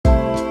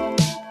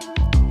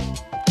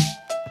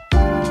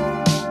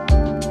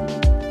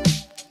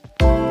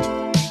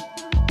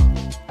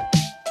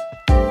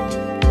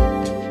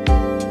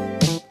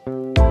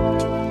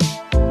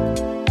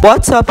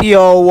What's up,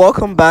 y'all?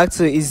 Welcome back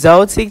to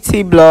Exotic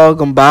T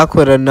Blog. I'm back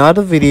with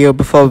another video.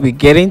 Before we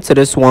get into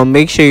this one,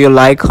 make sure you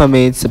like,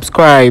 comment,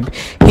 subscribe,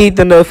 hit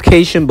the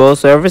notification bell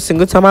so every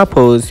single time I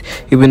post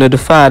you'll be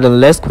notified. And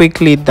let's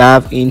quickly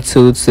dive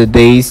into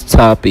today's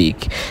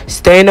topic.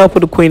 Staying up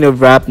with the queen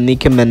of rap,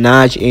 Nicki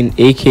Minaj, in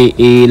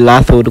aka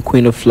Latto, the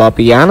queen of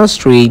Flopiana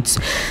streets.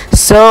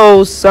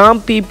 So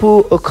some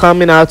people are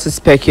coming out to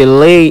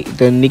speculate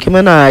that Nicki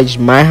Minaj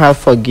might have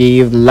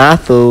forgave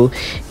Latto,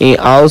 and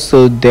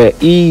also there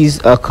is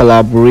a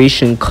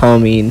collaboration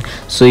coming.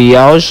 So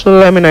y'all should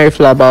let me know if you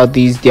feel about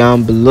these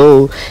down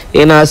below.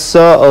 And I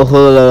saw a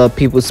whole lot of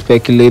people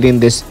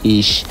speculating this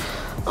ish.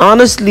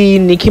 Honestly,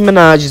 Nicki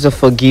Minaj is a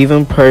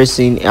forgiving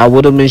person. I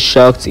would have been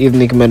shocked if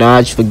Nicki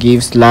Minaj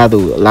forgives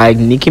Latto. Like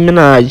Nicki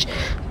Minaj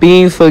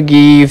being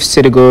forgive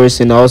City Girls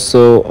and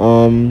also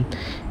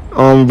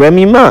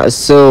Remy Ma.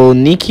 So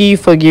Nicki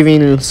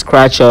forgiving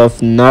Scratch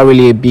Off, not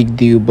really a big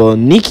deal, but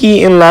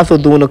Nicki and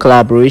Latto doing a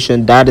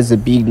collaboration, that is a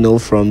big no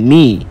from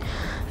me.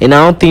 And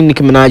I don't think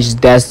Nicki Minaj is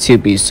that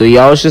stupid. So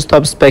y'all should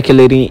stop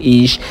speculating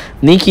ish.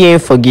 Nicki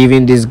ain't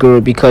forgiving this girl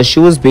because she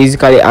was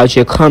basically out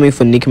here coming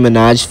for Nicki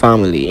Minaj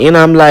family. And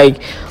I'm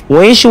like,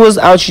 when she was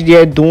out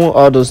there doing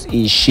all those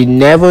ish, she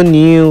never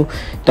knew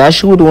that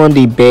she would one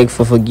day beg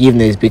for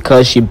forgiveness,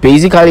 because she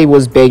basically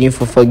was begging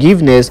for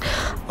forgiveness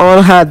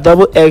on her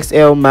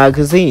XXL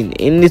magazine.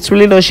 And it's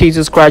really no shade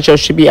to Scratch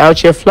Off, she be out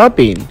here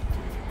flopping.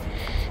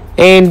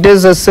 And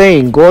there's a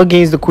saying, go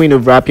against the queen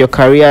of rap, your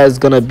career is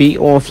gonna be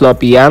on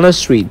Flopiana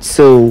Street.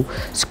 So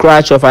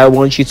Scratch Off, I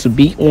want you to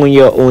be on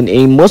your own.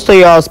 And most of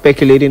y'all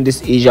speculating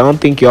this age, I don't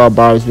think y'all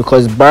barbs,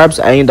 because barbs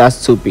ain't that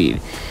stupid.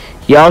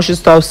 Y'all should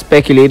stop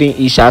speculating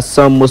ish. I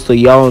saw most of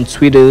y'all on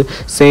Twitter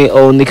saying,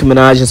 oh, Nicki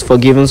Minaj is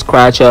forgiving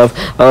Scratch Off,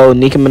 oh,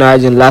 Nicki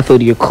Minaj and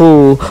Latto, you're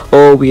cool,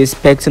 oh, we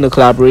expecting a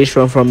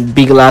collaboration from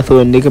Big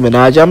Latto and Nicki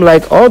Minaj. I'm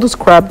like, all this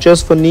crap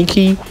just for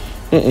Nicki?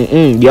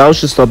 Y'all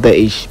should stop that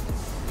ish.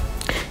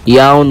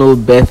 Y'all know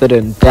better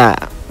than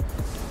that.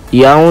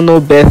 Y'all know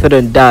better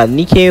than that.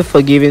 Nicki ain't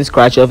forgiving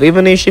Scratch Off.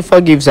 Even if she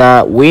forgives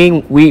her,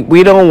 we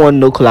don't want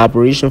no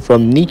collaboration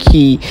from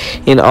Nicki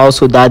and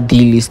also that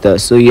D-lister.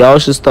 So y'all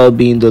should stop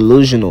being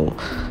delusional.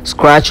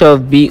 Scratch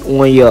Off, be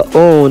on your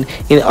own,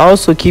 and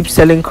also keep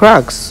selling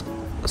cracks.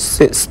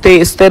 Stay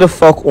the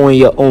fuck on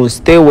your own.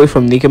 Stay away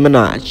from Nicki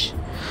Minaj.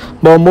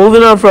 But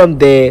moving on from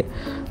there,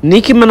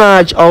 Nicki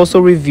Minaj also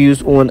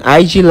reviews on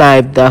IG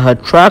Live that her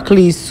track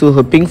list to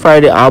her Pink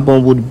Friday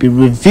album would be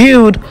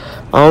reviewed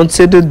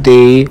until the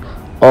day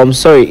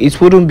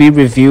it wouldn't be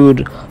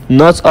reviewed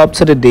not up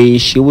to the day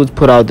she would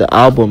put out the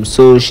album.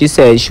 So she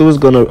said she was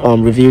gonna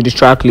review the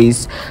track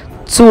list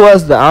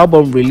towards the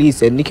album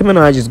release, and Nicki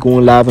Minaj is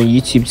going live on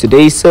YouTube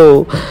today.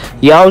 So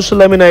y'all should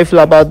let me know if you feel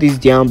about these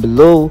down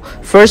below.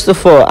 First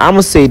of all,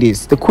 I'ma say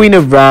this: the queen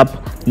of rap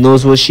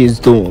knows what she's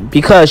doing,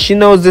 because she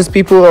knows these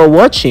people are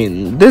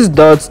watching. This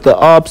dots, the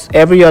ops,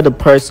 every other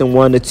person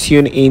want to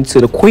tune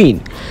into the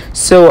queen.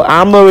 So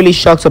I'm not really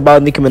shocked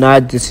about Nicki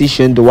Minaj's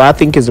decision. Do I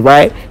think it's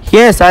right?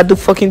 Yes, I do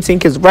fucking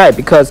think it's right,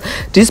 because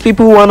these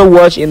people want to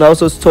watch and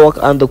also talk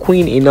on the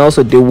queen, and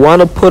also they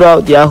want to put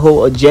out their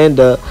whole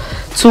agenda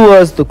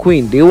towards the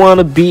queen. They want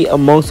to be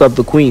amongst of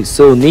the queens.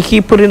 So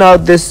Nicki putting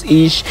out this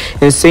ish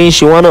and saying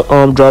she want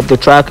to drop the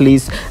track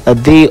list a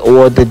day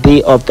or the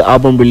day of the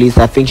album release,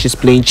 I think she's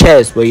playing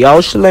chess. But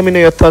y'all should let me know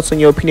your thoughts and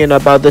your opinion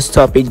about this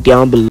topic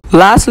down below.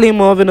 Lastly,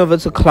 moving over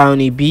to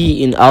Cardi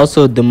B and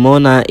also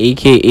Demona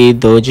aka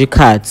Doja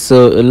Cat.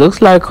 So it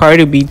looks like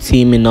Cardi B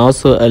team and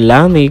also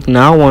Atlantic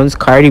now wants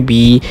Cardi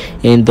B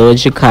and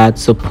Doja Cat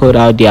to put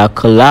out their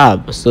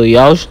collab. So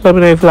y'all should let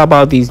me know if you feel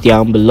about these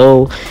down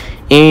below.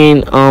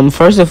 And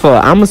first of all,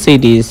 I'm gonna say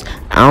this: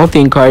 I don't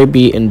think Cardi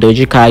B and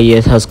Doja Cat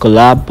yet has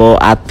collab,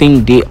 but I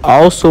think they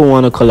also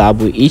want to collab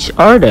with each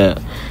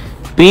other.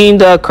 Being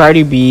that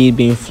Cardi B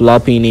been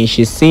flopping and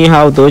she's seeing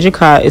how Doja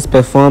Cat is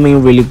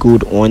performing really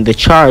good on the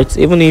charts,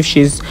 even if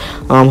she's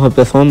her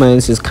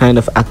performance is kind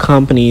of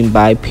accompanied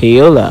by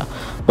payola,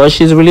 but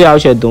she's really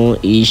out here doing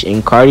ish,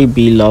 and Cardi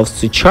B loves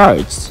to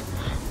charts.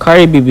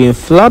 Cardi B been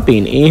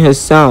flopping in her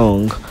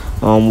song,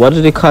 what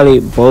do they call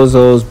it,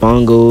 bozos,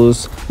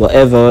 bongos,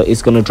 whatever,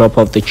 is gonna drop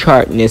off the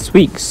chart next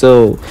week.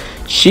 So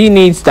she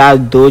needs that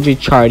Doja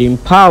charting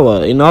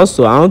power. And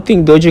also, I don't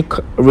think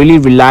Doja really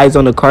relies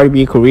on the Cardi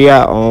B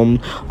career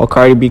or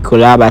Cardi B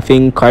collab. I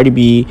think Cardi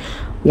B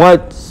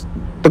wants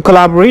the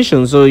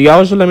collaboration. So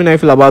y'all should let me know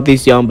if you feel about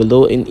this down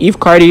below. And if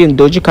Cardi and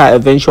Doja Cat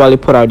eventually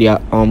put out their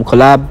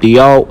collab, do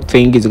y'all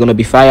think it's gonna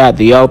be fire?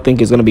 Do y'all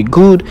think it's gonna be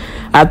good?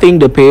 I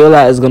think the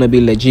payola is gonna be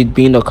legit,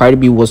 being that Cardi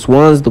B was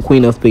once the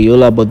queen of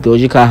payola, but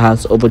Doja Cat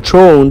has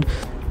overthrown.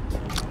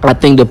 I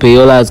think the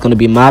payola is going to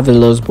be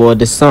marvelous, but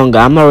the song,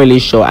 I'm not really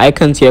sure. I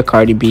can't hear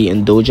Cardi B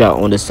and Doja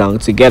on the song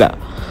together.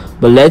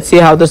 But let's see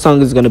how the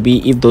song is going to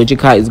be, if Doja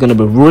Cat is going to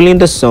be ruling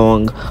the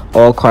song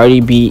or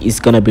Cardi B is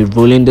going to be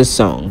ruling the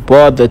song.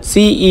 But the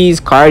T is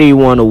Cardi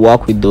want to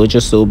walk with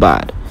Doja so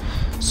bad.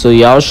 So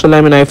y'all should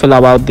let me know if you feel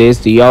about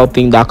this. Do y'all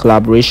think that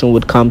collaboration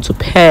would come to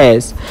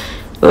pass?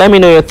 Let me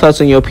know your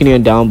thoughts and your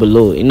opinion down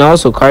below. And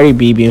also, Cardi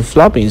B been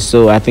flopping,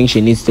 so I think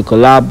she needs to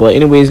collab. But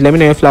anyways, let me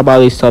know your thoughts about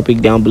this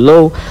topic down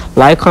below.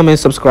 Like, comment,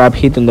 subscribe,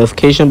 hit the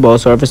notification bell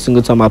so every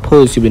single time I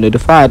post you'll be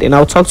notified. And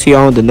I'll talk to you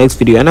all in the next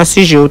video. And as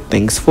usual,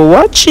 thanks for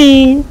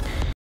watching.